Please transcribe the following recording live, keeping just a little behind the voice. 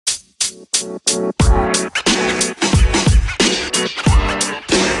Yo,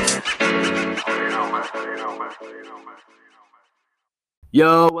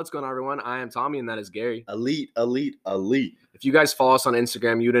 what's going on, everyone? I am Tommy, and that is Gary. Elite. If you guys follow us on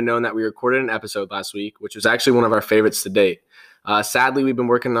Instagram, you would have known that we recorded an episode last week, which was actually one of our favorites to date. Sadly, we've been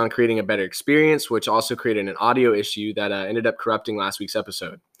working on creating a better experience, which also created an audio issue that ended up corrupting last week's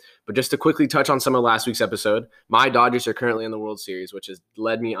episode. But just to quickly touch on some of last week's episode, my Dodgers are currently in the World Series, which has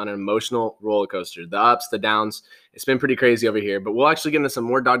led me on an emotional roller coaster. The ups, the downs. It's been pretty crazy over here, but we'll actually get into some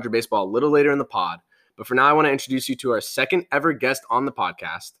more Dodger baseball a little later in the pod. But for now, I want to introduce you to our second ever guest on the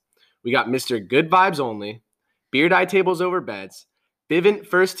podcast. We got Mr. Good Vibes Only, Beard Eye Tables Over Beds, Vivint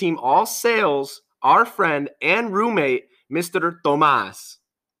First Team All Sales, our friend and roommate, Mr. Tomas.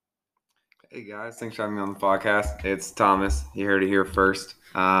 Hey guys, thanks for having me on the podcast. It's Thomas. You heard it here first.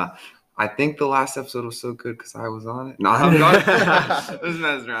 I think the last episode was so good because I was on it. No, I'm not. Just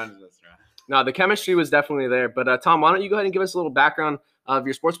messing around. No, the chemistry was definitely there. But Tom, why don't you go ahead and give us a little background of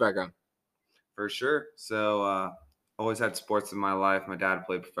your sports background? For sure. So, always had sports in my life. My dad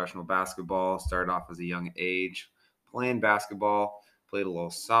played professional basketball. Started off as a young age playing basketball. Played a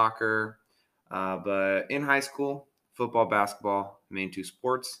little soccer. But in high school, football, basketball, main two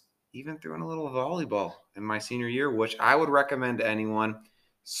sports. Even threw in a little volleyball in my senior year, which I would recommend to anyone.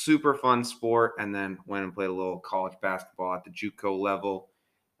 Super fun sport. And then went and played a little college basketball at the JUCO level.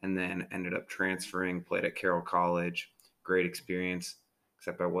 And then ended up transferring, played at Carroll College. Great experience.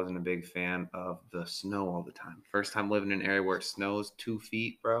 Except I wasn't a big fan of the snow all the time. First time living in an area where it snows 2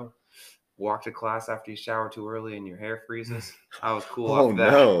 feet, bro. Walk to class after you shower too early and your hair freezes. I was cool off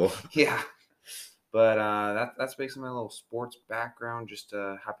that. Oh, no. Yeah. But that's basically my little sports background. Just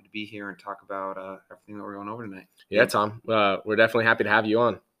happy to be here and talk about everything that we're going over tonight. Yeah, Tom. We're definitely happy to have you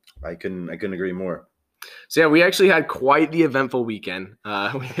on. I couldn't agree more. So, yeah, we actually had quite the eventful weekend.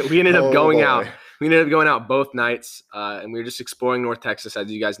 We ended up going out. We ended up going out both nights, and we were just exploring North Texas. As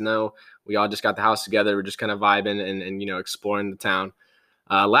you guys know, we all just got the house together. We're just kind of vibing and exploring the town.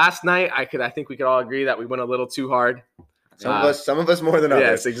 Last night, I think we could all agree that we went a little too hard. Some of us more than others.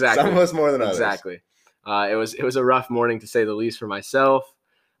 Yes, exactly. Some of us more than others. Exactly. It was a rough morning, to say the least, for myself.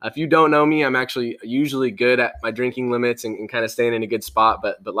 If you don't know me, I'm actually usually good at my drinking limits and kind of staying in a good spot.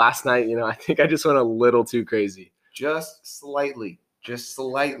 But last night, I think I just went a little too crazy. Just slightly,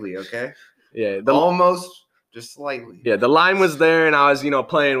 okay? Yeah, almost, just slightly. Yeah, the line was there, and I was,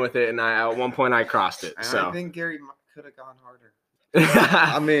 playing with it, and at one point I crossed it. And I think Gary could have gone harder.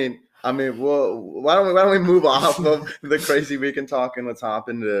 I mean, well, why don't we move off of the crazy weekend talk and let's hop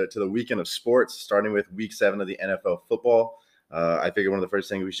into the weekend of sports, starting with Week 7 of the NFL football. I figured one of the first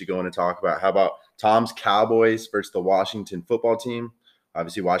things we should go in and talk about. How about Tom's Cowboys versus the Washington football team?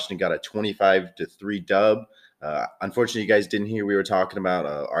 Obviously, Washington got a 25-3 dub. Unfortunately, you guys didn't hear. We were talking about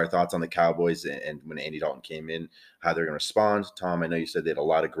our thoughts on the Cowboys and when Andy Dalton came in, how they're going to respond. Tom, I know you said they had a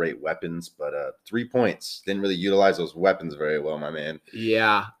lot of great weapons, but 3 points. Didn't really utilize those weapons very well, my man.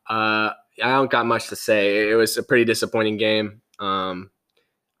 Yeah, I don't got much to say. It was a pretty disappointing game. I'm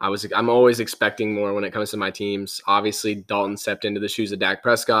always expecting more when it comes to my teams. Obviously, Dalton stepped into the shoes of Dak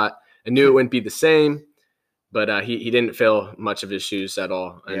Prescott. I knew it wouldn't be the same, but he didn't fill much of his shoes at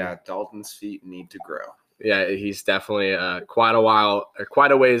all. And yeah, Dalton's feet need to grow. Yeah, he's definitely quite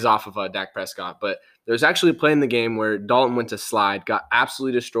a ways off of Dak Prescott. But there's actually a play in the game where Dalton went to slide, got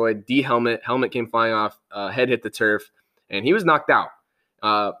absolutely destroyed. Helmet came flying off, head hit the turf, and he was knocked out.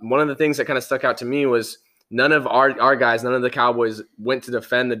 One of the things that kind of stuck out to me was none of our guys, none of the Cowboys went to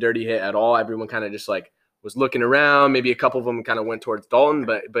defend the dirty hit at all. Everyone kind of just was looking around. Maybe a couple of them kind of went towards Dalton.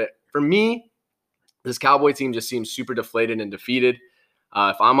 But for me, this Cowboy team just seems super deflated and defeated.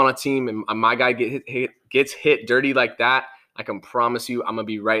 If I'm on a team and my guy gets hit dirty like that, I can promise you I'm going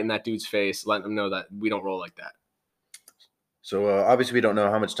to be right in that dude's face, letting them know that we don't roll like that. So, obviously, we don't know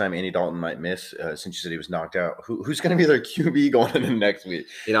how much time Andy Dalton might miss since you said he was knocked out. Who's going to be their QB going into next week?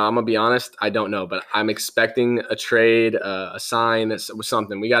 I'm going to be honest. I don't know, but I'm expecting a trade, a sign,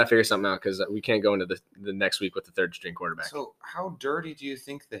 something. We got to figure something out because we can't go into the next week with the third-string quarterback. So, how dirty do you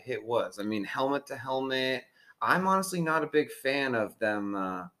think the hit was? I mean, helmet to helmet. I'm honestly not a big fan of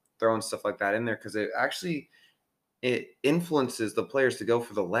them throwing stuff like that in there because it influences the players to go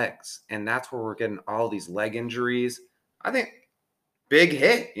for the legs. And that's where we're getting all these leg injuries. I think big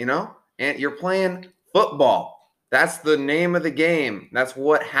hit, and you're playing football. That's the name of the game. That's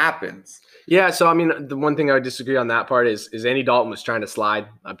what happens. Yeah, so, I mean, the one thing I would disagree on that part is Andy Dalton was trying to slide,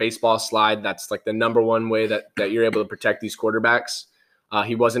 a baseball slide. That's the number one way that you're able to protect these quarterbacks.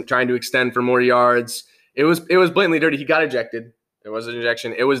 He wasn't trying to extend for more yards. It was blatantly dirty. He got ejected. There was an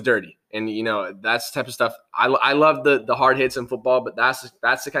ejection. It was dirty. And, that's the type of stuff. I love the hard hits in football, but that's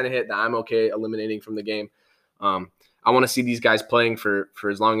the kind of hit that I'm okay eliminating from the game. I want to see these guys playing for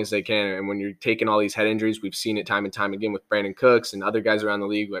as long as they can. And when you're taking all these head injuries, we've seen it time and time again with Brandon Cooks and other guys around the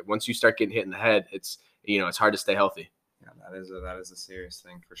league. Like once you start getting hit in the head, it's hard to stay healthy. Yeah, that is a serious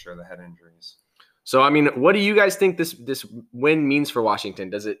thing for sure, the head injuries. So, what do you guys think this win means for Washington?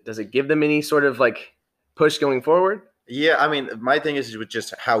 Does it give them any sort of like push going forward? Yeah, my thing is with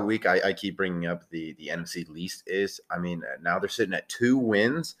just how weak I keep bringing up the NFC least is. Now they're sitting at 2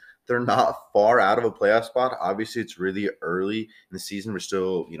 wins. They're not far out of a playoff spot. Obviously, it's really early in the season. We're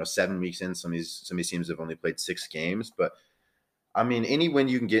still, 7 weeks in. Some of these teams have only played 6 games, but any win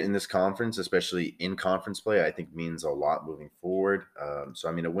you can get in this conference, especially in conference play, I think means a lot moving forward. So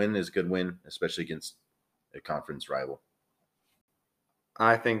a win is a good win, especially against a conference rival.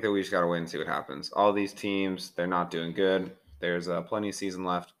 I think that we just got to wait and see what happens. All these teams, they're not doing good. There's plenty of season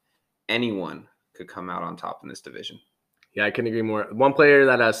left. Anyone could come out on top in this division. Yeah, I couldn't agree more. One player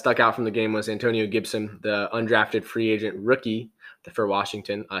that stuck out from the game was Antonio Gibson, the undrafted free agent rookie for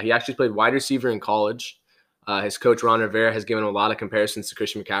Washington. He actually played wide receiver in college. His coach, Ron Rivera, has given a lot of comparisons to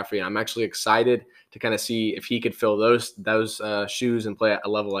Christian McCaffrey, and I'm actually excited to kind of see if he could fill those shoes and play at a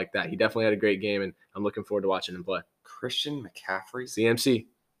level like that. He definitely had a great game, and I'm looking forward to watching him play. Christian McCaffrey? CMC.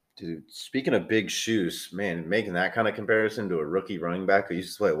 Dude, speaking of big shoes, man, making that kind of comparison to a rookie running back who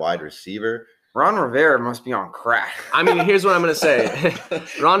used to play wide receiver. Ron Rivera must be on crack. Here's what I'm going to say.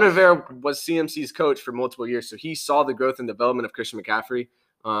 Ron Rivera was CMC's coach for multiple years, so he saw the growth and development of Christian McCaffrey.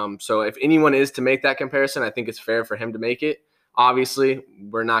 So if anyone is to make that comparison, I think it's fair for him to make it. Obviously,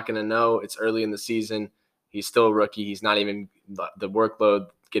 we're not going to know. It's early in the season. He's still a rookie. He's not even the workload,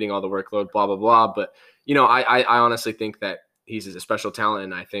 getting all the workload, blah, blah, blah. But, I honestly think that he's a special talent,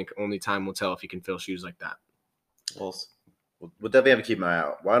 and I think only time will tell if he can fill shoes like that. We'll definitely have to keep an eye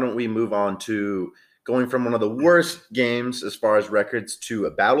out. Why don't we move on to going from one of the worst games as far as records to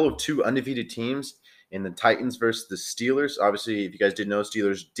a battle of 2 undefeated teams in the Titans versus the Steelers. Obviously, if you guys didn't know,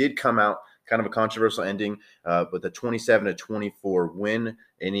 Steelers did come out kind of a controversial ending with a 27-24 win.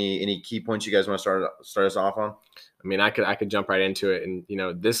 Any key points you guys want to start us off on? I could jump right into it.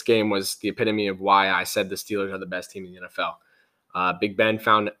 And, this game was the epitome of why I said the Steelers are the best team in the NFL. Big Ben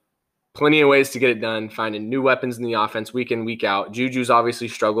found plenty of ways to get it done, finding new weapons in the offense week in, week out. Juju's obviously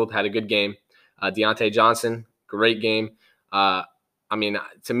struggled, had a good game. Deontay Johnson, great game. To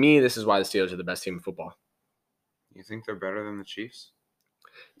me, this is why the Steelers are the best team in football. You think they're better than the Chiefs?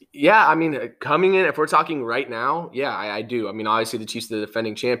 Yeah, coming in, if we're talking right now, yeah, I do. Obviously the Chiefs are the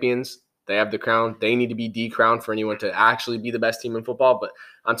defending champions. They have the crown. They need to be decrowned for anyone to actually be the best team in football. But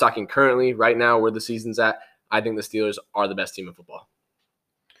I'm talking currently, right now, where the season's at, I think the Steelers are the best team in football.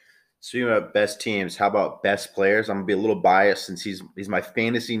 Speaking about best teams, how about best players? I'm going to be a little biased since he's my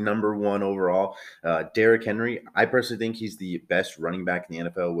fantasy number 1 overall. Derrick Henry, I personally think he's the best running back in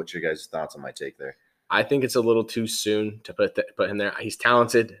the NFL. What's your guys' thoughts on my take there? I think it's a little too soon to put him there. He's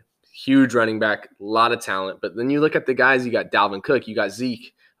talented, huge running back, a lot of talent. But then you look at the guys, you got Dalvin Cook, you got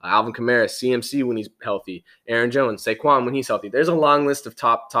Zeke, Alvin Kamara, CMC when he's healthy, Aaron Jones, Saquon when he's healthy. There's a long list of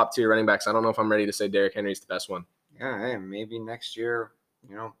top tier running backs. I don't know if I'm ready to say Derrick Henry's the best one. Yeah, hey, maybe next year,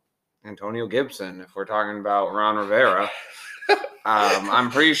 Antonio Gibson, if we're talking about Ron Rivera.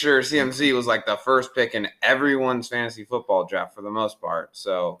 I'm pretty sure CMC was like the first pick in everyone's fantasy football draft for the most part.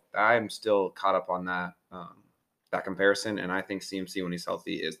 So I'm still caught up on that comparison, and I think CMC, when he's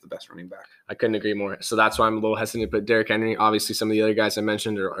healthy, is the best running back. I couldn't agree more. So that's why I'm a little hesitant to put Derrick Henry. Obviously, some of the other guys I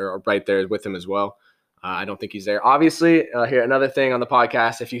mentioned are right there with him as well. I don't think he's there. Obviously, here, another thing on the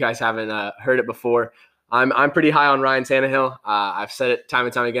podcast, if you guys haven't heard it before, I'm pretty high on Ryan Tannehill. I've said it time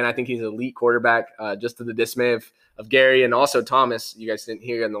and time again. I think he's an elite quarterback, just to the dismay of Gary and also Thomas. You guys didn't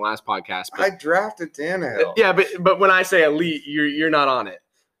hear in the last podcast. But, I drafted Tannehill. Yeah, but when I say elite, you're not on it.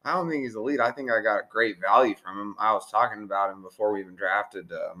 I don't think he's elite. I think I got great value from him. I was talking about him before we even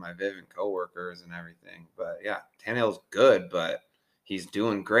drafted my Vivint coworkers and everything. But yeah, Tannehill's good, but he's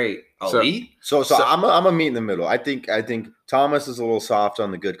doing great. Elite. So I'm a meet in the middle. I think Thomas is a little soft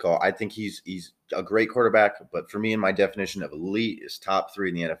on the good call. I think he's a great quarterback, but for me, in my definition of elite, is top 3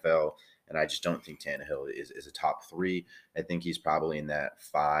 in the NFL. And I just don't think Tannehill is a top 3. I think he's probably in that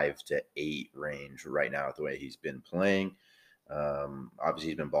 5 to 8 range right now with the way he's been playing. Obviously,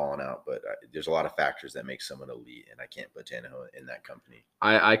 he's been balling out, but there's a lot of factors that make someone elite, and I can't put Tannehill in that company.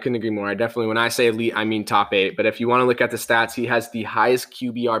 I couldn't agree more. I definitely, when I say elite, I mean top 8. But if you want to look at the stats, he has the highest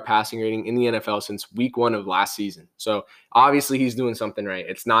QBR passing rating in the NFL since week 1 of last season. So obviously, he's doing something right.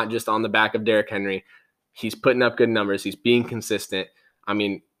 It's not just on the back of Derrick Henry. He's putting up good numbers. He's being consistent.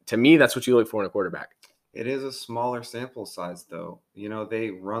 To me, that's what you look for in a quarterback. It is a smaller sample size, though. They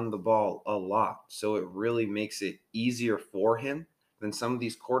run the ball a lot, so it really makes it easier for him than some of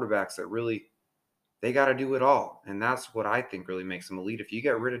these quarterbacks that really they got to do it all, and that's what I think really makes him elite. If you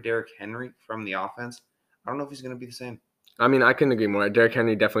get rid of Derrick Henry from the offense, I don't know if he's going to be the same. I mean, I couldn't agree more. Derrick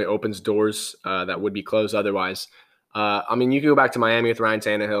Henry definitely opens doors that would be closed otherwise. I mean, you can go back to Miami with Ryan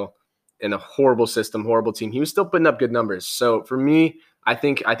Tannehill in a horrible system, horrible team. He was still putting up good numbers. So for me, I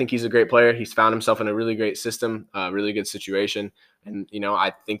think he's a great player. He's found himself in a really great system, really good situation. And,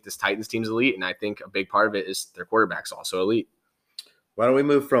 I think this Titans team's elite, and I think a big part of it is their quarterback's also elite. Why don't we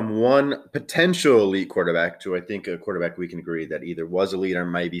move from one potential elite quarterback to, I think, a quarterback we can agree that either was elite or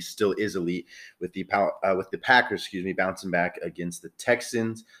maybe still is elite with the Packers, bouncing back against the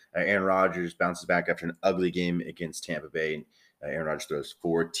Texans. Aaron Rodgers bounces back after an ugly game against Tampa Bay. Aaron Rodgers throws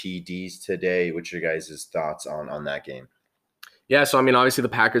 4 TDs today. What's your guys' thoughts on that game? Yeah, so I mean, obviously the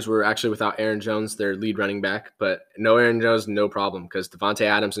Packers were actually without Aaron Jones, their lead running back, but no Aaron Jones, no problem, because Devontae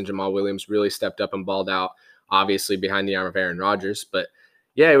Adams and Jamal Williams really stepped up and balled out, obviously behind the arm of Aaron Rodgers. But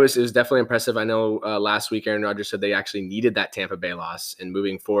yeah, it was definitely impressive. I know last week Aaron Rodgers said they actually needed that Tampa Bay loss, and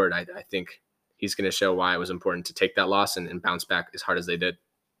moving forward, I think he's going to show why it was important to take that loss and bounce back as hard as they did.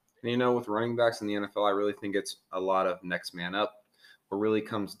 And with running backs in the NFL, I really think it's a lot of next man up. What really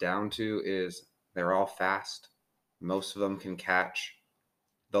comes down to is they're all fast. Most of them can catch.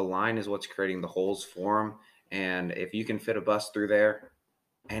 The line is what's creating the holes for them. And if you can fit a bus through there,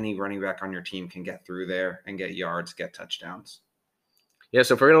 any running back on your team can get through there and get yards, get touchdowns. Yeah,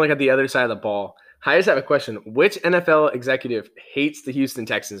 so if we're going to look at the other side of the ball, I just have a question. Which NFL executive hates the Houston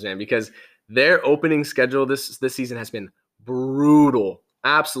Texans, man? Because their opening schedule this season has been brutal,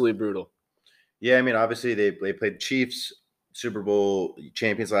 absolutely brutal. Yeah, I mean, obviously they played Chiefs, Super Bowl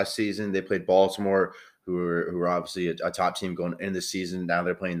champions last season. They played Baltimore, who were obviously a top team going into the season. Now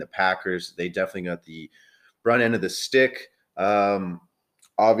they're playing the Packers. They definitely got the front end of the stick.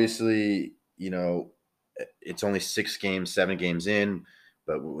 Obviously, it's only 7 games in,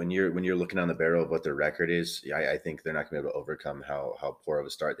 but when you're looking on the barrel of what their record is, I think they're not going to be able to overcome how poor of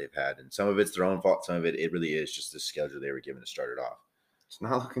a start they've had. And some of it's their own fault. Some of it really is just the schedule they were given to start it off. It's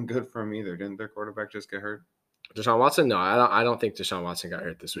not looking good for them either. Didn't their quarterback just get hurt? Deshaun Watson? No, I don't think Deshaun Watson got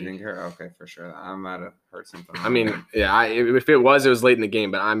hurt this week. You didn't get hurt? Okay, for sure. I might have heard something. I mean, yeah, if it was late in the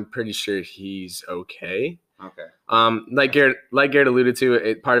game, but I'm pretty sure he's okay. Okay. Like Garrett alluded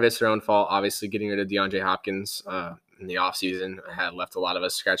to, part of it's their own fault. Obviously, getting rid of DeAndre Hopkins in the offseason had left a lot of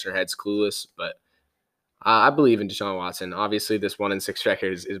us scratching our heads clueless. But I believe in Deshaun Watson. Obviously, this 1-6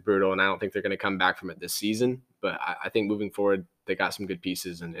 record is brutal, and I don't think they're going to come back from it this season. But I think moving forward, they got some good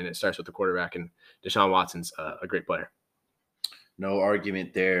pieces, and it starts with the quarterback, and Deshaun Watson's a great player. No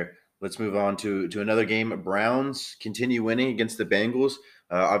argument there. Let's move on to another game. Browns continue winning against the Bengals.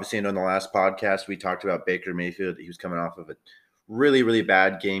 Obviously, I know in the last podcast, we talked about Baker Mayfield. He was coming off of a really, really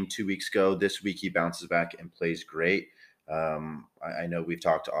bad game 2 weeks ago. This week, he bounces back and plays great. I know we've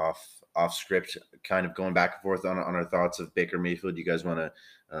talked off script, kind of going back and forth on our thoughts of Baker Mayfield. You guys want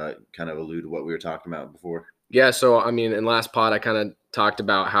to kind of allude to what we were talking about before? Yeah, so, I mean, in last pod, I kind of talked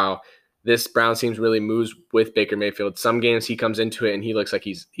about how this Browns team really moves with Baker Mayfield. Some games he comes into it and he looks like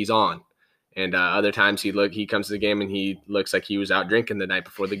he's on. And other times he comes to the game and he looks like he was out drinking the night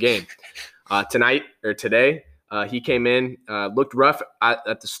before the game. Today, he came in, looked rough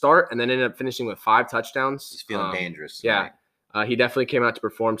at the start, and then ended up finishing with 5 touchdowns. He's feeling dangerous. Yeah, he definitely came out to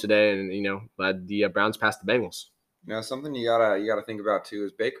perform today, and led the Browns past the Bengals. Something you gotta think about too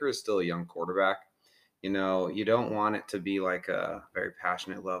is Baker is still a young quarterback. You don't want it to be like a very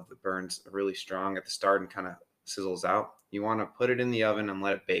passionate love that burns really strong at the start and kind of sizzles out. You want to put it in the oven and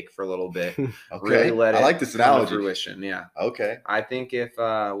let it bake for a little bit. Okay. Really let it I like this analogy. come to fruition. Yeah. Okay. I think if we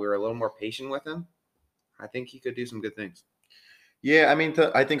were a little more patient with him, I think he could do some good things. Yeah, I mean,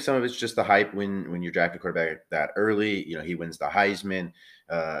 I think some of it's just the hype when you're drafting a quarterback that early. He wins the Heisman,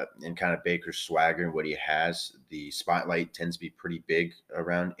 and kind of Baker's swagger and what he has. The spotlight tends to be pretty big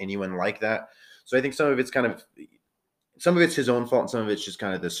around anyone like that. So I think some of it's his own fault, and some of it's just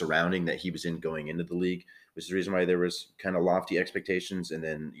kind of the surrounding that he was in going into the league, which is the reason why there was kind of lofty expectations. And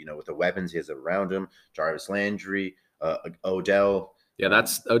then, with the weapons he has around him, Jarvis Landry, Odell. Yeah,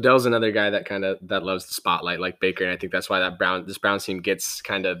 Odell's another guy that loves the spotlight like Baker, and I think that's why this Browns team gets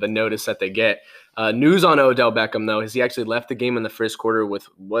kind of the notice that they get. News on Odell Beckham, though, is he actually left the game in the first quarter with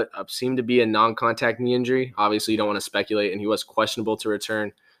what seemed to be a non-contact knee injury. Obviously, you don't want to speculate, and he was questionable to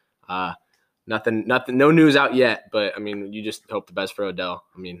return. Nothing, no news out yet, but I mean, you just hope the best for Odell.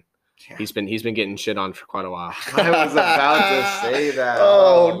 I mean, yeah. He's been getting shit on for quite a while. I was about to say that.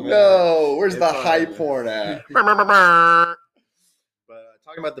 Oh no, where's the hype porn at? But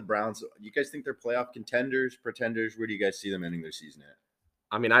talking about the Browns, you guys think they're playoff contenders, pretenders? Where do you guys see them ending their season at?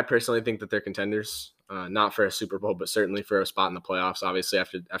 I mean, I personally think that they're contenders, not for a Super Bowl, but certainly for a spot in the playoffs. Obviously,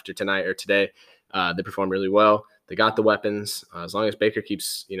 after tonight or today, they performed really well. They got the weapons. As long as Baker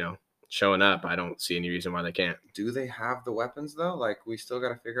keeps, showing up, I don't see any reason why they can't. Do they have the weapons though? Like, we still got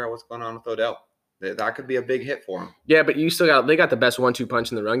to figure out what's going on with Odell. That could be a big hit for them. Yeah, but they got the best 1-2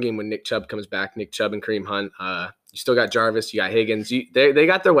 punch in the run game when Nick Chubb comes back. Nick Chubb and Kareem Hunt. You still got Jarvis. You got Higgins. They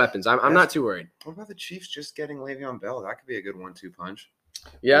got their weapons. I'm not too worried. What about the Chiefs just getting Le'Veon Bell? That could be a good 1-2 punch.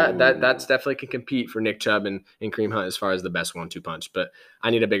 Yeah, that's definitely can compete for Nick Chubb and Kareem Hunt as far as the best 1-2 punch. But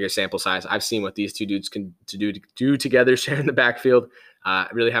I need a bigger sample size. I've seen what these two dudes can do together, sharing the backfield. I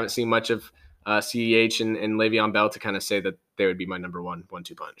really haven't seen much of CEH and Le'Veon Bell to kind of say that they would be my number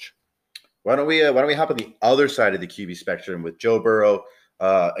 1-2 punch. Why don't we hop on the other side of the QB spectrum with Joe Burrow?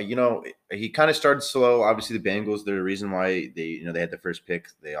 He kind of started slow. Obviously, the Bengals, they're the reason why they had the first pick.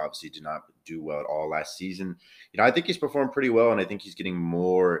 They obviously did not do well at all last season. I think he's performed pretty well, and I think he's getting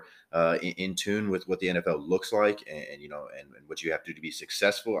more in tune with what the NFL looks like, and what you have to do to be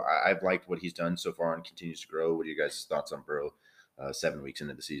successful. I've liked what he's done so far and continues to grow. What are you guys' thoughts on Burrow 7 weeks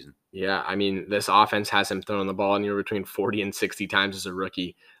into the season? Yeah, I mean, this offense has him throwing the ball between 40 and 60 times as a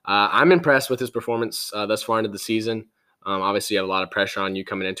rookie. I'm impressed with his performance thus far into the season. Obviously, you have a lot of pressure on you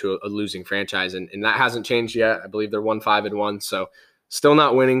coming into a losing franchise, and that hasn't changed yet. I believe they're 1-5-1, so still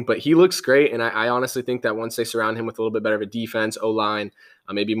not winning, but he looks great, and I honestly think that once they surround him with a little bit better of a defense, O-line,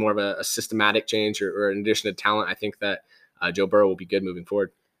 maybe more of a systematic change or in addition to talent, I think that Joe Burrow will be good moving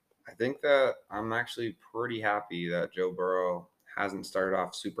forward. I think that I'm actually pretty happy that Joe Burrow hasn't started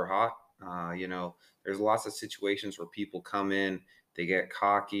off super hot. There's lots of situations where people come in, they get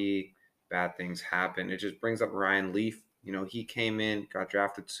cocky, bad things happen. It just brings up Ryan Leaf. He came in, got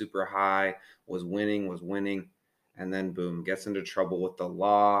drafted super high, was winning, and then boom, gets into trouble with the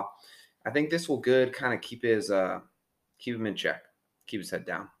law. I think this will kind of keep him in check, keep his head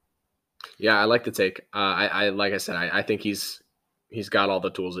down. Yeah, I like the take. Like I said, I think he's got all the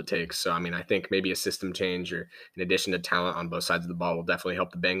tools it takes. So, I mean, I think maybe a system change or in addition to talent on both sides of the ball will definitely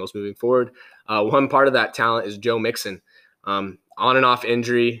help the Bengals moving forward. One part of that talent is Joe Mixon. On and off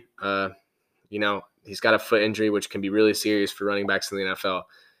injury, he's got a foot injury, which can be really serious for running backs in the NFL.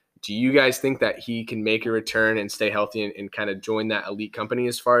 Do you guys think that he can make a return and stay healthy and kind of join that elite company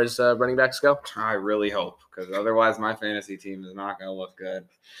as far as running backs go? I really hope, because otherwise my fantasy team is not going to look good.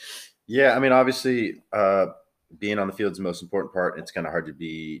 Yeah, I mean, obviously, being on the field is the most important part. It's kind of hard to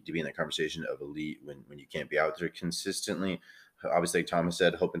be in that conversation of elite when you can't be out there consistently. Obviously, like Thomas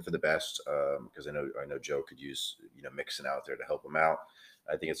said, hoping for the best, because I know Joe could use Mixon out there to help him out.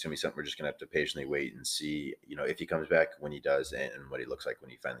 I think it's going to be something we're just going to have to patiently wait and see, if he comes back, when he does, and what he looks like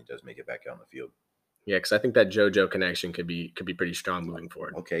when he finally does make it back out on the field. Yeah, because I think that JoJo connection could be pretty strong moving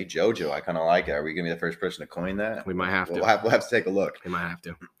forward. Okay, JoJo, I kind of like it. Are we going to be the first person to coin that? We might have to. We'll have to take a look. We might have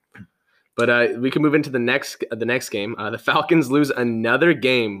to. But we can move into the next game. The Falcons lose another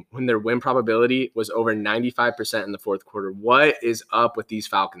game when their win probability was over 95% in the fourth quarter. What is up with these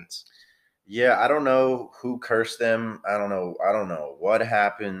Falcons? Yeah, I don't know who cursed them. I don't know what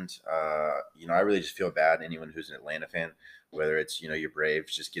happened. I really just feel bad. Anyone who's an Atlanta fan, whether it's your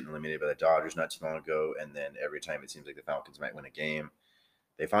Braves just getting eliminated by the Dodgers not too long ago, and then every time it seems like the Falcons might win a game,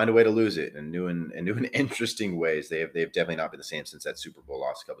 they find a way to lose it in new and interesting ways. They've definitely not been the same since that Super Bowl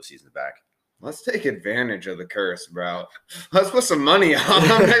loss a couple of seasons back. Let's take advantage of the curse, bro. Let's put some money on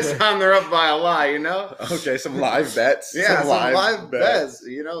them next time they're up by a lot, Okay, some live bets. Yeah, some live bets.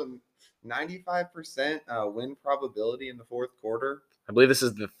 95% win probability in the fourth quarter. I believe this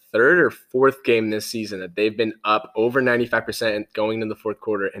is the third or fourth game this season that they've been up over 95% going into the fourth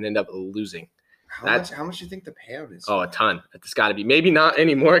quarter and end up losing. How much do you think the payout is? Oh, a ton. It's got to be. Maybe not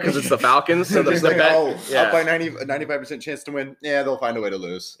anymore because it's the Falcons. So the bet, up by 95% chance to win. Yeah, they'll find a way to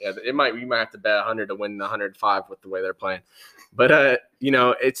lose. Yeah, you might have to bet 100 to win 105 with the way they're playing. But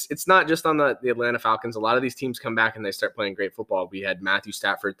it's not just on the Atlanta Falcons. A lot of these teams come back and they start playing great football. We had Matthew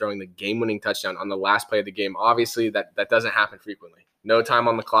Stafford throwing the game-winning touchdown on the last play of the game. Obviously, that doesn't happen frequently. No time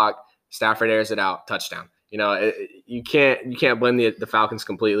on the clock. Stafford airs it out. Touchdown. You can't blame the Falcons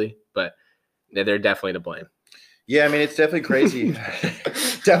completely, but they're definitely to blame. Yeah, I mean, it's definitely crazy.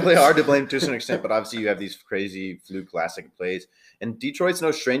 Definitely hard to blame to a certain extent, but obviously you have these crazy fluke classic plays. And Detroit's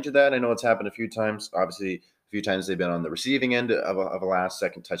no stranger to that. I know it's happened a few times. Obviously, a few times they've been on the receiving end of a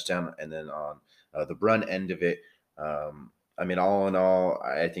last-second touchdown and then on the run end of it. I mean, all in all,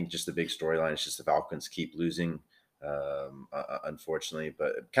 I think just the big storyline is just the Falcons keep losing, unfortunately.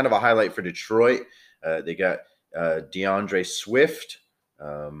 But kind of a highlight for Detroit, they got DeAndre Swift.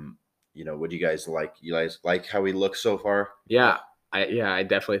 What do you guys like? You guys like how he looks so far? Yeah, I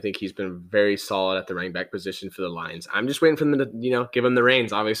definitely think he's been very solid at the running back position for the Lions. I'm just waiting for them to, give him the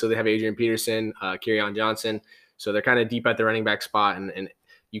reins. Obviously, they have Adrian Peterson, Kerryon Johnson, so they're kind of deep at the running back spot, and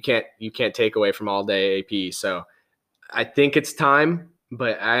you can't take away from all day AP. So I think it's time,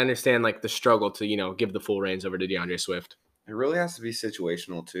 but I understand like the struggle to give the full reins over to DeAndre Swift. It really has to be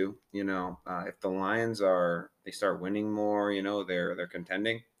situational too. If the Lions they start winning more, they're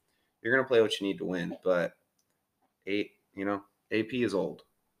contending, you're gonna play what you need to win. But AP is old.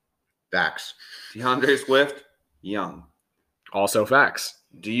 Facts. DeAndre Swift, young. Also facts.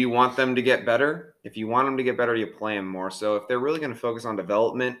 Do you want them to get better? If you want them to get better, you play them more. So if they're really going to focus on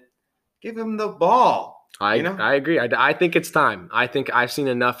development, give him the ball. I agree. I think it's time. I think I've seen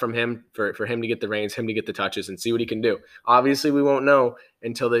enough from him for him to get the reins, him to get the touches, and see what he can do. Obviously, we won't know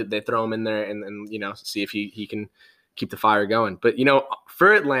until they throw him in there and see if he can keep the fire going. But,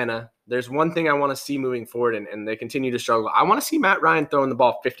 for Atlanta, there's one thing I want to see moving forward, and they continue to struggle. I want to see Matt Ryan throwing the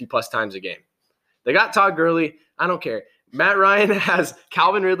ball 50-plus times a game. They got Todd Gurley. I don't care. Matt Ryan has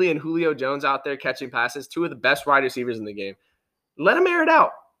Calvin Ridley and Julio Jones out there catching passes, two of the best wide receivers in the game. Let them air it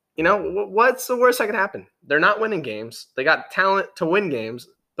out. What's the worst that can happen? They're not winning games. They got talent to win games.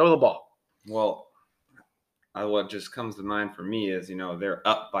 Throw the ball. Well, what just comes to mind for me is, they're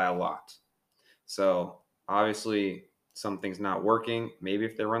up by a lot. So, obviously, something's not working. Maybe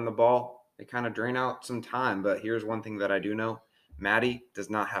if they run the ball, they kind of drain out some time. But here's one thing that I do know. Matty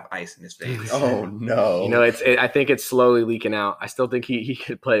does not have ice in his veins. Oh, no. I think it's slowly leaking out. I still think he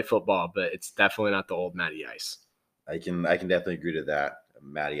could play football, but it's definitely not the old Matty Ice. I can definitely agree to that.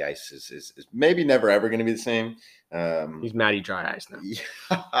 Matty Ice is maybe never ever going to be the same. He's Matty Dry Ice now.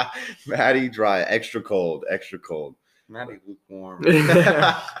 Yeah. Matty Dry, extra cold. Matty lukewarm.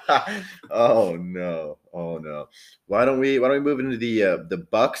 Oh no. Why don't we move into the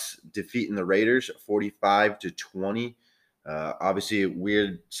Bucks defeating the Raiders 45-20? Obviously a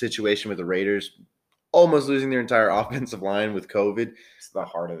weird situation with the Raiders almost losing their entire offensive line with COVID. It's the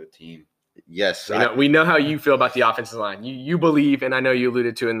heart of the team. Yes. We know how you feel about the offensive line. You believe, and I know you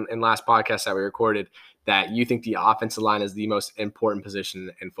alluded to in last podcast that we recorded, that you think the offensive line is the most important position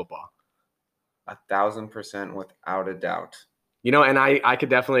in football. 1,000% without a doubt. And I could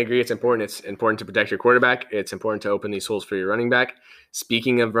definitely agree. It's important. It's important to protect your quarterback. It's important to open these holes for your running back.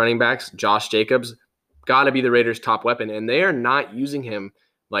 Speaking of running backs, Josh Jacobs got to be the Raiders' top weapon, and they are not using him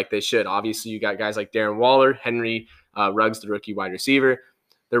like they should. Obviously, you got guys like Darren Waller, Henry Ruggs, the rookie wide receiver.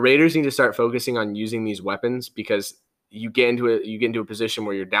 The Raiders need to start focusing on using these weapons because you get into a position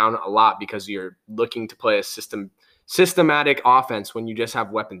where you're down a lot because you're looking to play a systematic offense when you just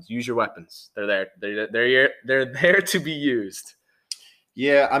have weapons. Use your weapons. They're there. They're there to be used.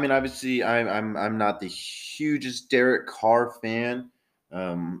 Yeah, I mean, obviously, I'm not the hugest Derek Carr fan.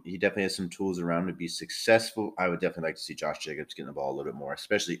 He definitely has some tools around him to be successful. I would definitely like to see Josh Jacobs getting the ball a little bit more,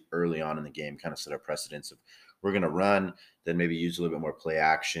 especially early on in the game, kind of set a precedence of we're going to run, then maybe use a little bit more play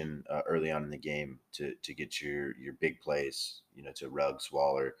action early on in the game to get your big plays, to Ruggs,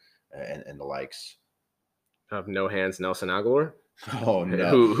 Waller, and the likes. Of no hands, Nelson Aguilar. Oh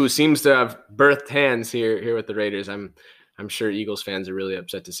no, who seems to have birthed hands here with the Raiders. I'm sure Eagles fans are really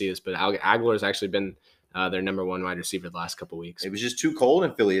upset to see this, but Aguilar has actually been their number one wide receiver the last couple of weeks. It was just too cold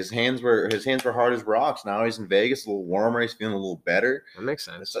in Philly. His hands were hard as rocks. Now he's in Vegas, a little warmer. He's feeling a little better. That makes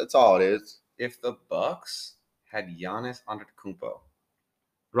sense. That's all it is. If the Bucks had Giannis Antetokounmpo.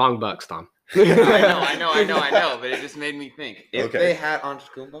 Wrong Bucks, Tom. I know, but it just made me think. If they had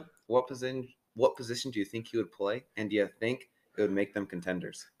Antetokounmpo, what position do you think he would play? And do you think it would make them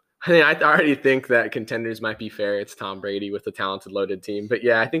contenders? I already think that contenders might be fair. It's Tom Brady with a talented, loaded team. But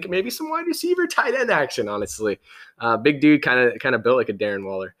yeah, I think maybe some wide receiver, tight end action, honestly. Big dude, kind of built like a Darren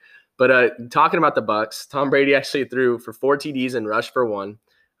Waller. But talking about the Bucks, Tom Brady actually threw for 4 TDs and rushed for 1.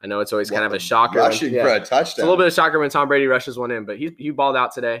 I know it's always kind of a shocker. Rushing for a touchdown. It's a little bit of shocker when Tom Brady rushes one in, but he balled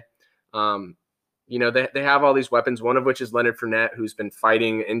out today. They have all these weapons, one of which is Leonard Fournette, who's been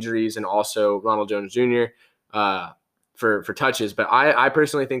fighting injuries, and also Ronald Jones Jr. For touches. But I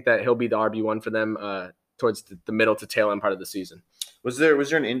personally think that he'll be the RB1 for them towards the middle to tail end part of the season. Was there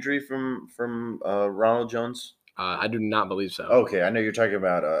an injury from Ronald Jones? I do not believe so. Okay, I know you're talking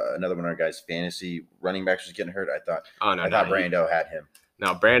about another one of our guys' fantasy running backs was getting hurt. I thought Brando had him.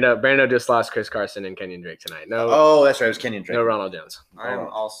 No, Brando just lost Chris Carson and Kenyon Drake tonight. No. Oh, that's right. It was Kenyon Drake. No Ronald Jones. I am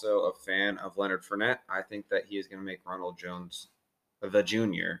also a fan of Leonard Fournette. I think that he is going to make Ronald Jones the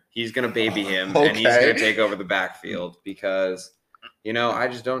junior. He's going to baby him, and he's going to take over the backfield because, I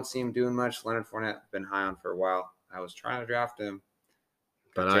just don't see him doing much. Leonard Fournette been high on for a while. I was trying to draft him.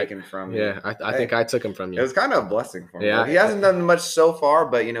 but taken from you. I think I took him from It you. was kind of a blessing for him. Yeah. He hasn't done much so far,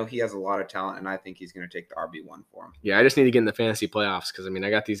 but he has a lot of talent, and I think he's going to take the RB1 for him. Yeah, I just need to get in the fantasy playoffs because I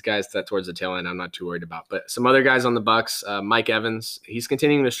got these guys that towards the tail end I'm not too worried about. But some other guys on the Bucks, Mike Evans, he's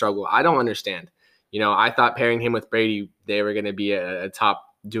continuing to struggle. I don't understand. I thought pairing him with Brady, they were going to be a top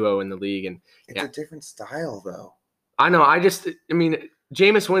duo in the league, and it's a different style, though. I know.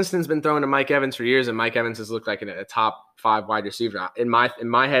 Jameis Winston's been throwing to Mike Evans for years, and Mike Evans has looked like a top 5 wide receiver. In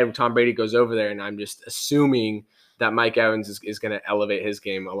my head, Tom Brady goes over there, and I'm just assuming that Mike Evans is going to elevate his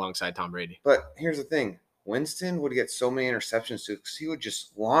game alongside Tom Brady. But here's the thing. Winston would get so many interceptions because he would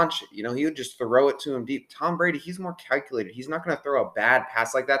just launch it. He would just throw it to him deep. Tom Brady, he's more calculated. He's not going to throw a bad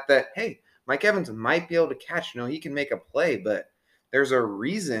pass like that, hey, Mike Evans might be able to catch. He can make a play, but there's a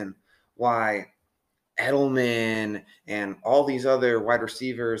reason why Edelman and all these other wide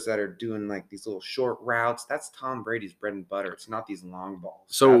receivers that are doing like these little short routes, that's Tom Brady's bread and butter. It's not these long balls.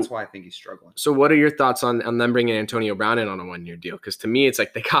 So that's why I think he's struggling. So what are your thoughts on them bringing Antonio Brown in on a 1-year deal? Because to me, it's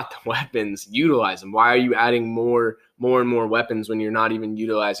like they got the weapons, utilize them. Why are you adding more and more weapons when you're not even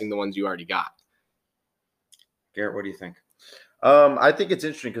utilizing the ones you already got? Garrett, what do you think? I think it's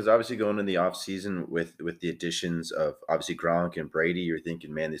interesting because obviously going in the offseason with the additions of obviously Gronk and Brady, you're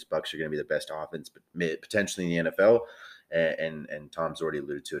thinking, man, these Bucks are going to be the best offense but potentially in the NFL. And Tom's already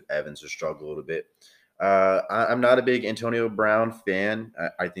alluded to it. Evans will struggle a little bit. I'm not a big Antonio Brown fan.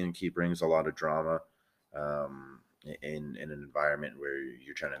 I think he brings a lot of drama in an environment where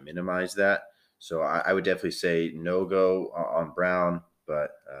you're trying to minimize that. So I would definitely say no go on Brown,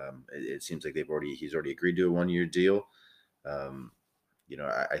 but it seems like he's already agreed to a 1-year deal.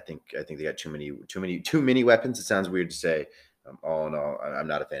 I think they got too many weapons. It sounds weird to say. All in all, I'm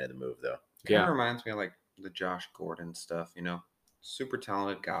not a fan of the move though. Kind of reminds me of like the Josh Gordon stuff. Super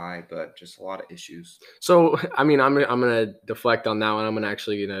talented guy, but just a lot of issues. So I'm gonna deflect on that one. I'm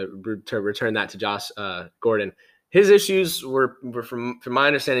actually gonna return that to Josh Gordon. His issues were from my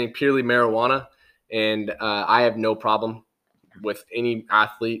understanding purely marijuana, and I have no problem with any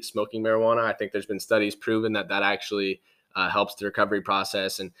athlete smoking marijuana. I think there's been studies proven that actually helps the recovery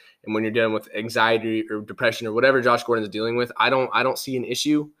process, and when you're dealing with anxiety or depression or whatever Josh Gordon's dealing with, I don't see an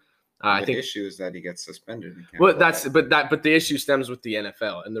issue. I think the issue is that he gets suspended. But the issue stems with the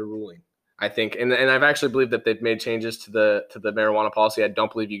NFL and the ruling. I think, and I've actually believed that they've made changes to the marijuana policy. I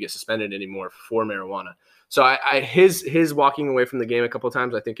don't believe you get suspended anymore for marijuana. So his walking away from the game a couple of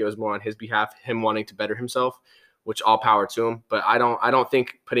times, I think it was more on his behalf, him wanting to better himself, which all power to him. But I don't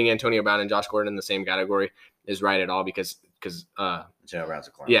think putting Antonio Brown and Josh Gordon in the same category is right at all because Antonio Brown's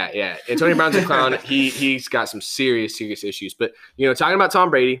a clown. Yeah. Antonio Brown's a clown. He's got some serious issues. But talking about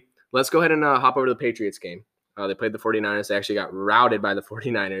Tom Brady, let's go ahead and hop over to the Patriots game. They played the 49ers. They actually got routed by the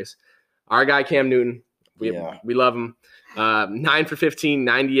 49ers. Our guy Cam Newton, we love him. 9 for 15,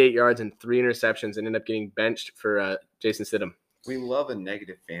 98 yards, and 3 interceptions, and ended up getting benched for Jason Stidham. We love a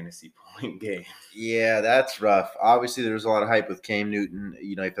negative fantasy point game. Yeah, that's rough. Obviously, there was a lot of hype with Cam Newton.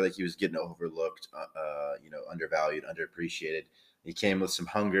 I feel like he was getting overlooked, undervalued, underappreciated. He came with some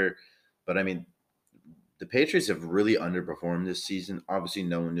hunger. But, the Patriots have really underperformed this season. Obviously,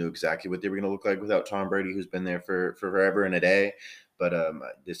 no one knew exactly what they were going to look like without Tom Brady, who's been there for forever and a day. But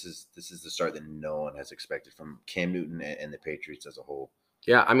this is the start that no one has expected from Cam Newton and the Patriots as a whole.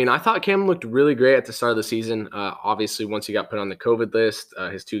 Yeah, I thought Cam looked really great at the start of the season. Obviously, once he got put on the COVID list,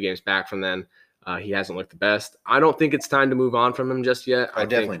 his 2 games back from then, he hasn't looked the best. I don't think it's time to move on from him just yet.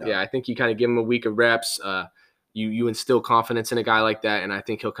 Definitely not. Yeah, I think you kind of give him a week of reps. You instill confidence in a guy like that, and I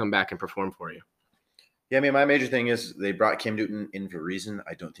think he'll come back and perform for you. Yeah, my major thing is they brought Cam Newton in for a reason.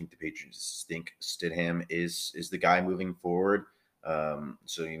 I don't think the Patriots think Stidham is the guy moving forward.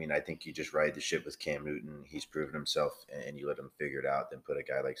 I think you just ride the ship with Cam Newton. He's proven himself, and you let him figure it out. Then put a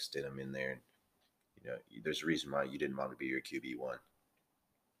guy like Stidham in there, and there's a reason why you didn't want to be your QB1.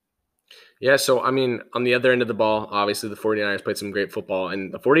 Yeah, so on the other end of the ball, obviously the 49ers played some great football,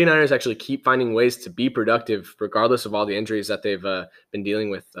 and the 49ers actually keep finding ways to be productive regardless of all the injuries that they've been dealing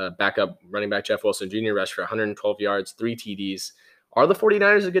with. Backup running back Jeff Wilson Jr. rushed for 112 yards, 3 TDs. Are the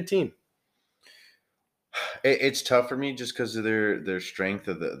 49ers a good team? It's tough for me just because of their strength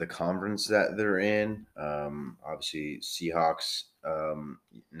of the conference that they're in. Obviously, Seahawks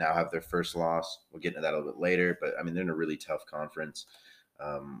now have their first loss. We'll get into that a little bit later, but they're in a really tough conference.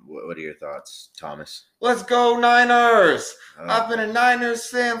 What are your thoughts, Thomas? Let's go Niners! I've been a Niners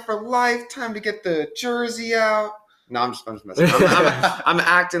fan for life. Time to get the jersey out. No, I'm just messing. I'm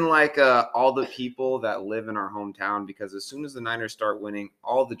acting like all the people that live in our hometown, because as soon as the Niners start winning,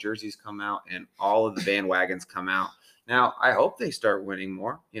 all the jerseys come out and all of the bandwagons come out. Now, I hope they start winning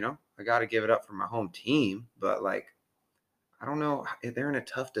more. I got to give it up for my home team, but I don't know. They're in a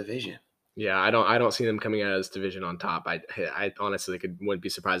tough division. Yeah, I don't see them coming out of this division on top. I honestly wouldn't be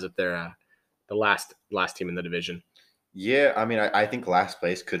surprised if they're the last team in the division. Yeah, I mean, I think last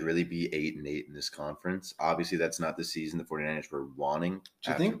place could really be 8-8 in this conference. Obviously, that's not the season the 49ers were wanting.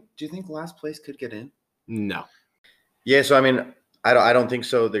 Do you think last place could get in? No. Yeah, so I mean, I don't think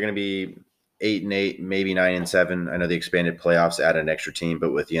so. They're going to be 8-8, maybe 9-7. I know the expanded playoffs add an extra team,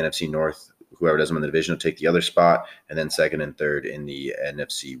 but with the NFC North, whoever doesn't win the division will take the other spot, and then second and third in the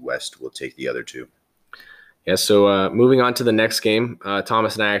NFC West will take the other two. Yeah, so moving on to the next game,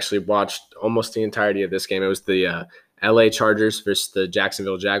 Thomas and I actually watched almost the entirety of this game. It was the LA Chargers versus the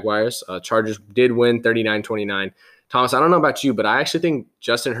Jacksonville Jaguars. Chargers did win 39-29. Thomas, I don't know about you, but I actually think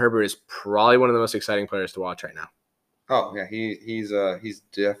Justin Herbert is probably one of the most exciting players to watch right now. Oh yeah, he's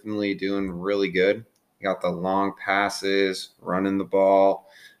definitely doing really good. He got the long passes, running the ball,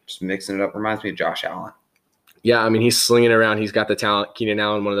 just mixing it up. Reminds me of Josh Allen. Yeah, I mean, he's slinging around. He's got the talent. Keenan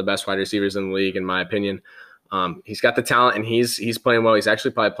Allen, one of the best wide receivers in the league, in my opinion. He's got the talent, and he's playing well. He's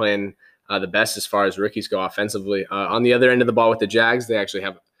actually probably playing the best as far as rookies go offensively. On the other end of the ball with the Jags, they actually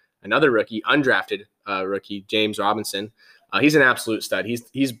have another rookie, undrafted rookie, James Robinson. He's an absolute stud.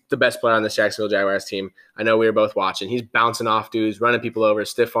 He's the best player on this Jacksonville Jaguars team. I know we were both watching. He's bouncing off dudes, running people over,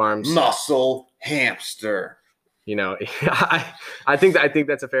 stiff arms. Muscle hamster. You know, I think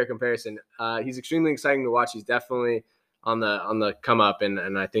that's a fair comparison. He's extremely exciting to watch. He's definitely on the come up,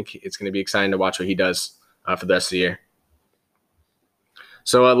 and I think it's going to be exciting to watch what he does for the rest of the year.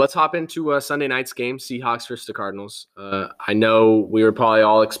 So let's hop into Sunday night's game, Seahawks versus the Cardinals. I know we were probably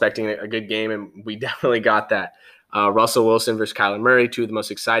all expecting a good game, and we definitely got that. Russell Wilson versus Kyler Murray, two of the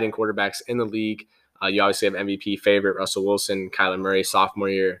most exciting quarterbacks in the league. You obviously have MVP favorite Russell Wilson, Kyler Murray, sophomore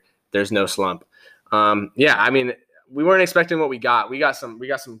year. There's no slump. Yeah, I mean, we weren't expecting what we got. We got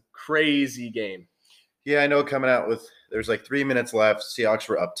some crazy game. Yeah, I know coming out with there's like 3 minutes left. Seahawks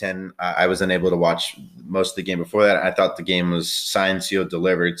were up 10. I was unable to watch most of the game before that. I thought the game was signed, sealed,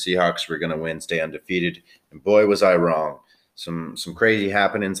 delivered. Seahawks were going to win, stay undefeated. And boy, was I wrong. Some crazy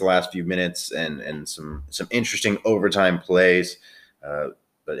happenings the last few minutes and some interesting overtime plays.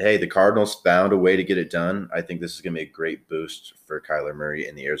 But hey, the Cardinals found a way to get it done. I think this is going to be a great boost for Kyler Murray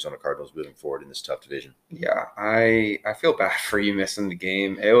and the Arizona Cardinals moving forward in this tough division. Yeah, I feel bad for you missing the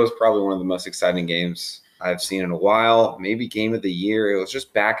game. It was probably one of the most exciting games I've seen in a while, maybe game of the year. It was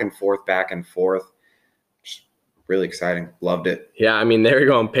just back and forth. Just really exciting. Loved it. Yeah, I mean, they were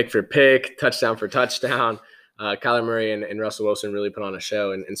going pick for pick, touchdown for touchdown. Kyler Murray and Russell Wilson really put on a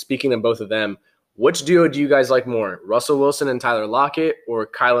show. And speaking of both of them, which duo do you guys like more, Russell Wilson and Tyler Lockett or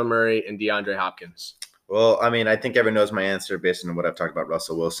Kyler Murray and DeAndre Hopkins? Well, I mean, I think everyone knows my answer based on what I've talked about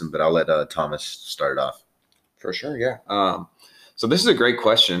Russell Wilson, but I'll let Thomas start it off. For sure, yeah. So this is a great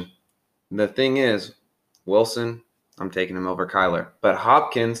question. The thing is, Wilson, I'm taking him over Kyler. But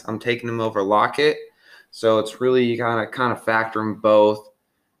Hopkins, I'm taking him over Lockett. So it's really you gotta kind of factor them both.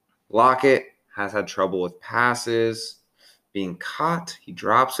 Lockett has had trouble with passes, being caught. He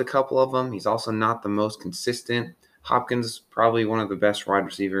drops a couple of them. He's also not the most consistent. Hopkins, probably one of the best wide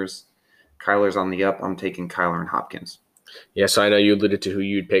receivers. Kyler's on the up. I'm taking Kyler and Hopkins. Yeah, so I know you alluded to who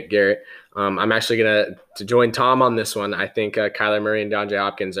you'd pick, Garrett. I'm actually going to join Tom on this one. I think Kyler Murray and DeAndre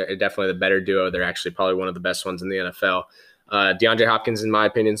Hopkins are definitely the better duo. They're actually probably one of the best ones in the NFL. DeAndre Hopkins, in my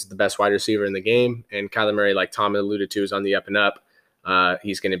opinion, is the best wide receiver in the game. And Kyler Murray, like Tom alluded to, is on the up and up.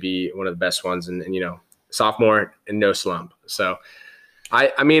 He's going to be one of the best ones. And you know, sophomore and no slump. So,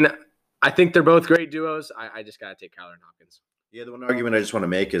 I mean, I think they're both great duos. I just got to take Kyler and Hopkins. Yeah, the one argument I just want to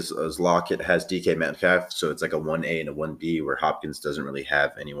make is Lockett has DK Metcalf, so it's like a 1A and a 1B where Hopkins doesn't really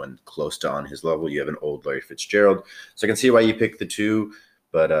have anyone close to on his level. You have an old Larry Fitzgerald. So I can see why you picked the two,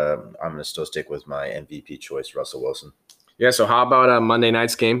 but I'm going to still stick with my MVP choice, Russell Wilson. Yeah, so how about Monday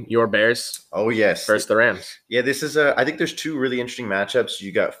night's game, your Bears? Oh, yes. Versus the Rams. Yeah, this is I think there's two really interesting matchups.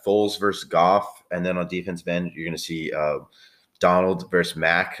 You got Foles versus Goff, and then on defensive end, you're going to see Donald versus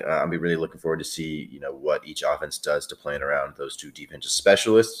Mac. I'll be really looking forward to see, what each offense does to playing around those two defensive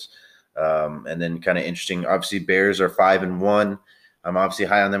specialists. And then kind of interesting, obviously Bears are 5-1. I'm obviously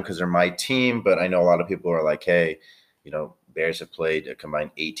high on them because they're my team, but I know a lot of people are like, hey, Bears have played a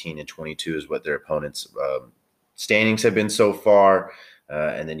combined 18-22 is what their opponents' standings have been so far.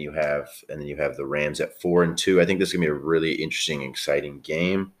 And then you have the Rams at 4-2. I think this is gonna be a really interesting, exciting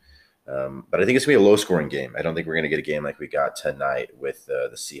game. But I think it's going to be a low-scoring game. I don't think we're going to get a game like we got tonight with the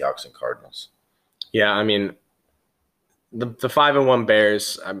Seahawks and Cardinals. Yeah, I mean, the 5-1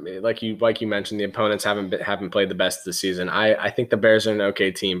 Bears. I mean, like you mentioned, the opponents haven't played the best this season. I think the Bears are an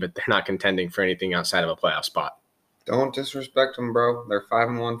okay team, but they're not contending for anything outside of a playoff spot. Don't disrespect them, bro. They're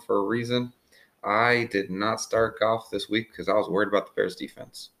 5-1 for a reason. I did not start Goff this week because I was worried about the Bears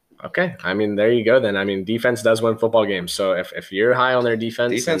defense. Okay. I mean, there you go then. I mean, defense does win football games. So if you're high on their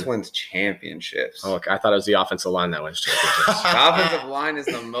defense wins championships. Oh, I thought it was the offensive line that wins championships. The offensive line is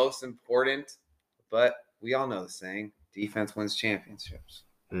the most important, but we all know the saying, defense wins championships.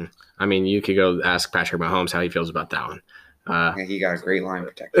 I mean, you could go ask Patrick Mahomes how he feels about that one. He got a great line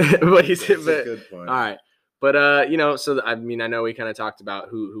protector. That's a good point. All right. But, so, I mean, I know we kind of talked about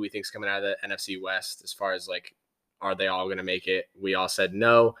who we think's coming out of the NFC West as far as, like, are they all going to make it? We all said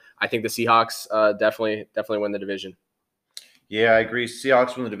no. I think the Seahawks definitely win the division. Yeah, I agree.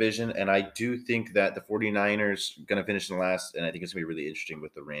 Seahawks win the division, and I do think that the 49ers are going to finish in last, and I think it's going to be really interesting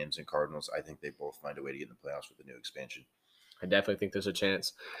with the Rams and Cardinals. I think they both find a way to get in the playoffs with the new expansion. I definitely think there's a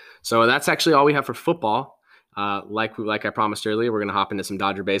chance. So that's actually all we have for football. Like I promised earlier, we're going to hop into some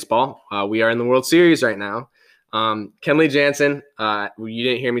Dodger baseball. We are in the World Series right now. Kenley Jansen, you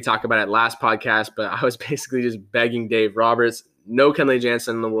didn't hear me talk about it last podcast, but I was basically just begging Dave Roberts, no Kenley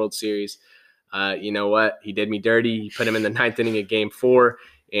Jansen in the World Series. You know what? He did me dirty. He put him in the 9th inning of Game 4,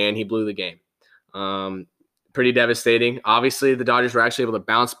 and he blew the game. Pretty devastating. Obviously, the Dodgers were actually able to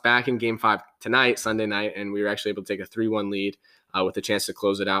bounce back in Game 5 tonight, Sunday night, and we were actually able to take a 3-1 lead with a chance to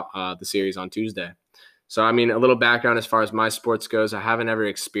close it out the series on Tuesday. So, I mean, a little background as far as my sports goes. I haven't ever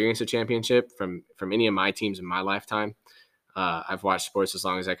experienced a championship from any of my teams in my lifetime. I've watched sports as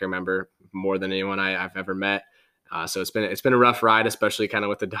long as I can remember, more than anyone I've ever met. So it's been a rough ride, especially kind of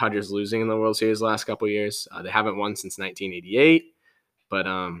with the Dodgers losing in the World Series the last couple of years. They haven't won since 1988, but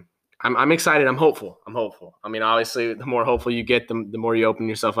I'm excited. I'm hopeful. I mean, obviously, the more hopeful you get, the more you open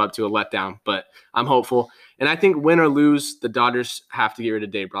yourself up to a letdown. But I'm hopeful. And I think win or lose, the Dodgers have to get rid of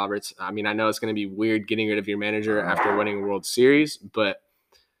Dave Roberts. I mean, I know it's going to be weird getting rid of your manager after winning a World Series, but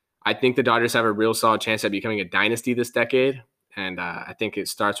I think the Dodgers have a real solid chance at becoming a dynasty this decade. And I think it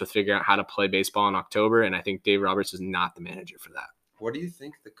starts with figuring out how to play baseball in October. And I think Dave Roberts is not the manager for that. What do you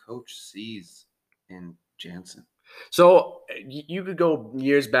think the coach sees in Jansen? So you could go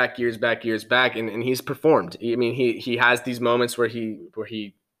years back, and he's performed. I mean, he has these moments where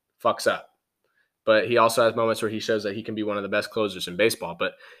he fucks up, but he also has moments where he shows that he can be one of the best closers in baseball.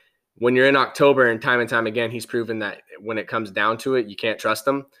 But when you're in October and time again, he's proven that when it comes down to it, you can't trust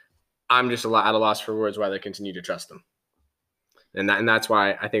him. I'm just at a loss for words why they continue to trust him. And that's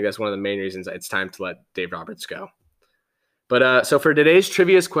why I think that's one of the main reasons it's time to let Dave Roberts go. But so for today's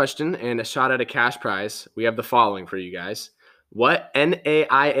trivia's question and a shot at a cash prize, we have the following for you guys. What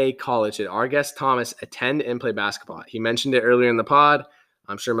NAIA college did our guest Thomas attend and play basketball at? He mentioned it earlier in the pod.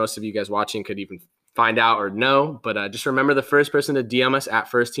 I'm sure most of you guys watching could even find out or know. But just remember, the first person to DM us at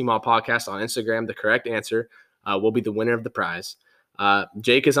First Team All Podcast on Instagram, the correct answer will be the winner of the prize.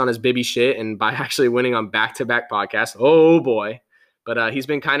 Jake is on his Bibby shit, and by actually winning on back-to-back podcasts, oh boy. But he's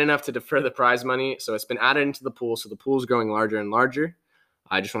been kind enough to defer the prize money, so it's been added into the pool, so the pool is growing larger and larger.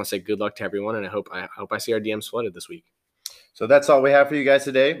 I just want to say good luck to everyone, and I hope I see our DMs flooded this week. So that's all we have for you guys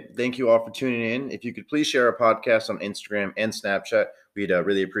today. Thank you all for tuning in. If you could please share our podcast on Instagram and Snapchat, we'd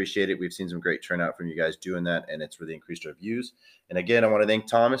really appreciate it. We've seen some great turnout from you guys doing that, and it's really increased our views. And again, I want to thank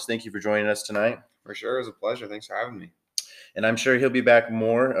Thomas. Thank you for joining us tonight. For sure. It was a pleasure. Thanks for having me. And I'm sure he'll be back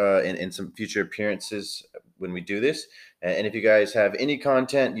more in some future appearances when we do this. And if you guys have any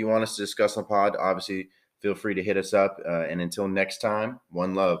content you want us to discuss on the pod, obviously feel free to hit us up. And until next time,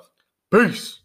 one love. Peace.